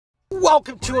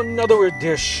Welcome to another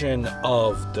edition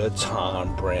of the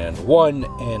Tom Brand One,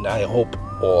 and I hope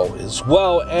all is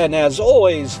well. And as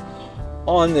always,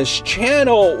 on this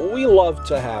channel, we love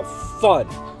to have fun.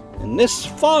 And this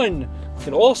fun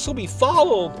can also be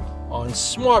followed on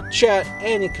SMARKCHAT,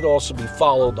 and it could also be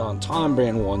followed on Tom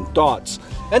Brand One Thoughts.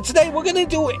 And today we're going to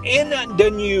do In the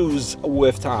News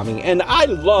with Tommy. And I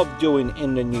love doing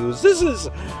In the News. This is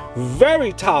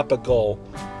very topical.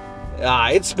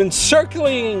 It's been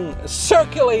circulating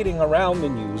around the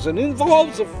news, and it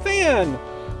involves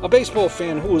a baseball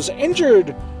fan who was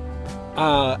injured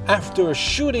after a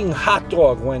shooting hot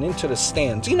dog went into the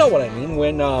stands. You know what I mean?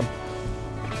 When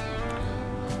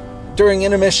during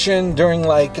intermission, during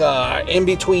like in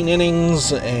between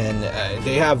innings, and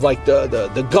they have like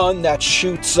the gun that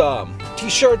shoots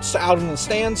t-shirts out in the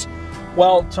stands.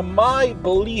 Well, to my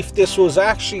belief, this was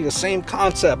actually the same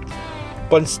concept.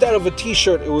 But instead of a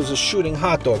t-shirt, it was a shooting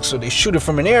hot dog. So they shoot it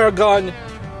from an air gun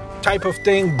type of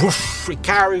thing. Boof, it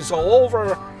carries all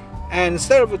over. And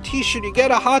instead of a t-shirt, you get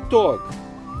a hot dog.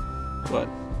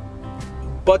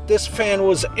 But this fan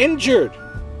was injured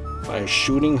by a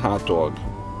shooting hot dog.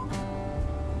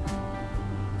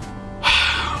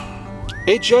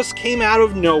 It just came out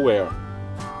of nowhere.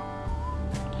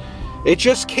 It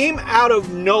just came out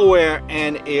of nowhere,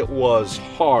 and it was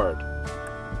hard.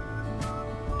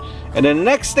 And the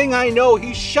next thing I know,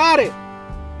 he shot it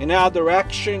in our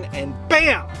direction, and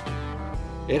bam!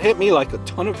 It hit me like a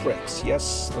ton of bricks.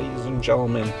 Yes, ladies and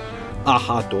gentlemen, a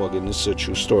hot dog, and this is a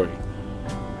true story.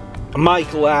 My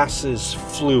glasses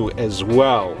flew as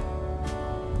well.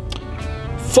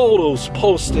 Photos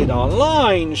posted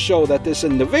online show that this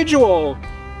individual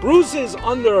bruises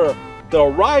under the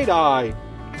right eye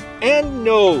and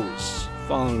nose.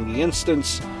 Following the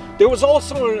instance, there was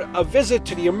also a visit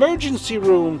to the emergency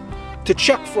room to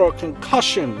check for a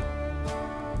concussion,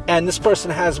 and this person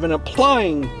has been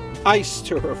applying ice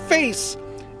to her face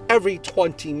every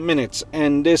 20 minutes,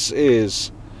 and this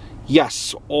is,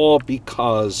 yes, all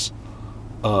because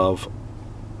of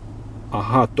a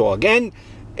hot dog. And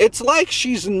it's like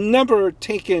she's never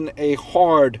taken a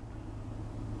hard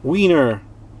wiener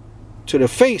to the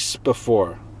face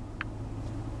before.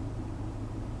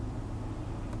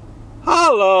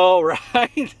 Hello,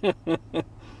 right?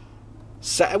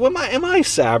 Am I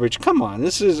savage? Come on,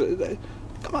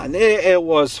 it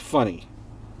was funny.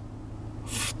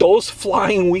 Those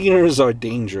flying wieners are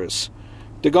dangerous.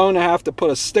 They're going to have to put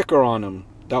a sticker on them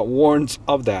that warns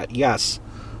of that. Yes,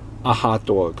 a hot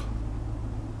dog.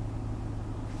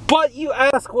 But you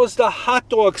ask, was the hot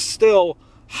dog still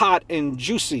hot and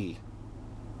juicy?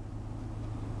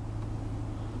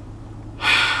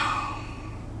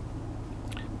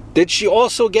 Did she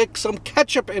also get some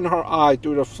ketchup in her eye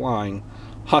through the flying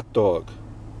hot dog?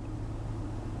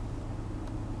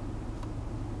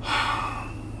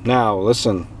 Now,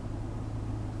 listen.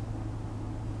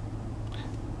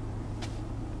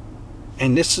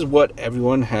 And this is what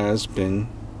everyone has been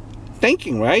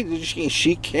thinking, right?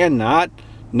 She cannot,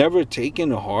 never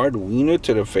taken a hard wiener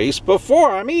to the face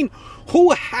before. I mean,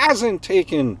 who hasn't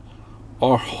taken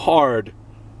a hard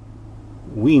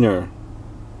wiener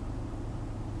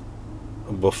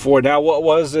before? Now, what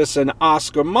was this? An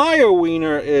Oscar Mayer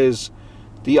wiener is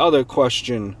the other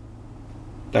question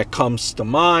that comes to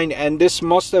mind, and this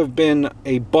must have been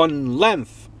a bun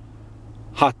length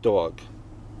hot dog.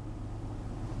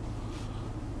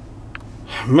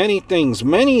 Many things,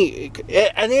 and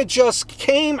it just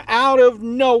came out of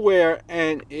nowhere,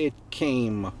 and it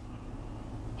came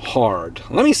hard.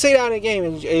 Let me say that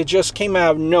again. It just came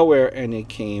out of nowhere, and it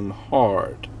came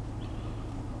hard.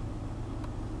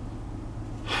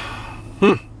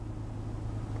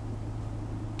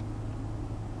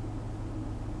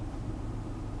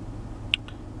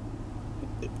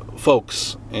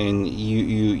 Folks, and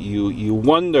you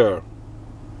wonder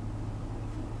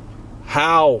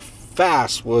how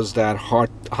fast was that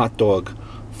hot dog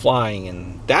flying,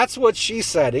 and that's what she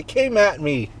said. It came at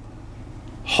me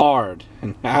hard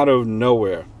and out of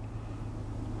nowhere.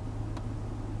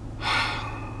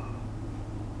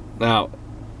 Now,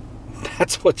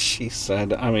 that's what she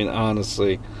said. I mean,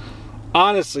 honestly,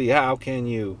 how can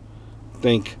you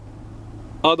think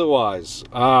otherwise?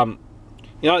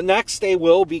 You know, next they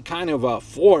will be kind of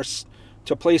forced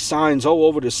to place signs all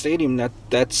over the stadium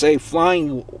that say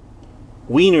flying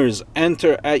wieners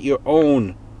enter at your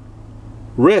own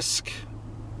risk.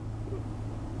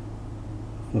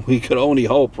 We could only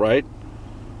hope, right?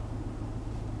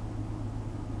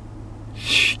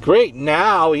 Great.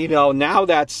 Now, you know, now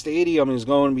that stadium is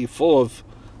going to be full of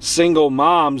single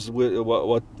moms with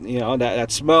what you know,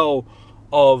 that smell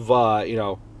of you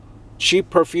know,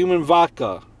 cheap perfume and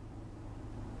vodka.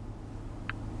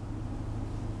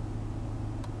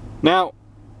 Now,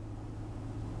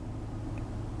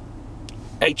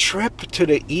 a trip to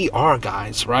the ER,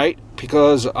 guys, right?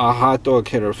 Because a hot dog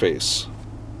hit her face.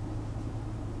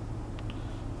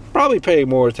 Probably pay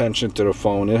more attention to the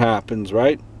phone. It happens,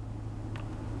 right?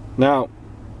 Now,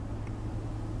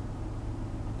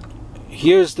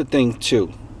 here's the thing,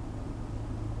 too.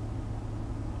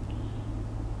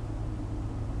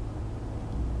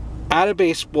 At a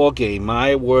baseball game,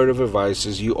 my word of advice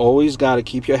is you always got to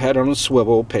keep your head on a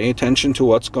swivel, pay attention to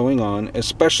what's going on,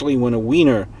 especially when a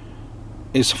wiener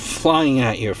is flying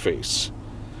at your face.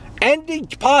 And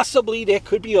possibly there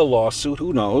could be a lawsuit,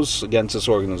 who knows, against this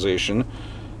organization.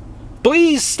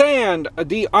 Please stand,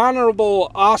 the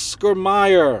Honorable Oscar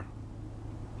Mayer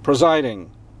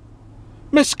presiding.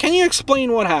 Miss, can you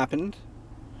explain what happened?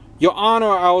 Your Honor,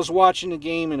 I was watching the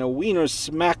game and a wiener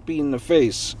smacked me in the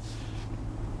face.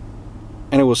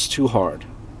 And it was too hard.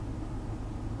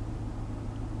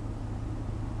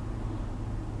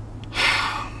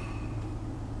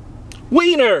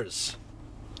 Wieners!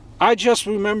 I just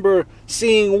remember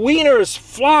seeing wieners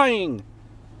flying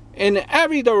in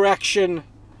every direction.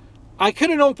 I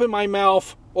couldn't open my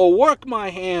mouth or work my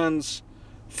hands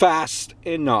fast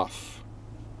enough.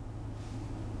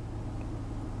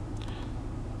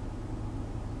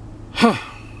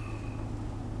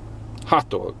 Hot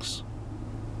dogs.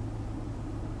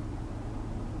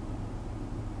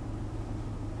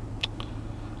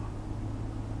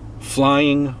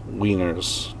 Flying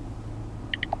wieners.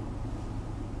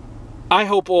 I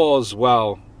hope all is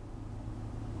well.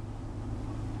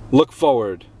 Look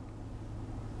forward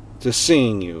to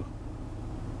seeing you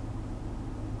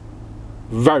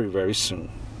very, very soon.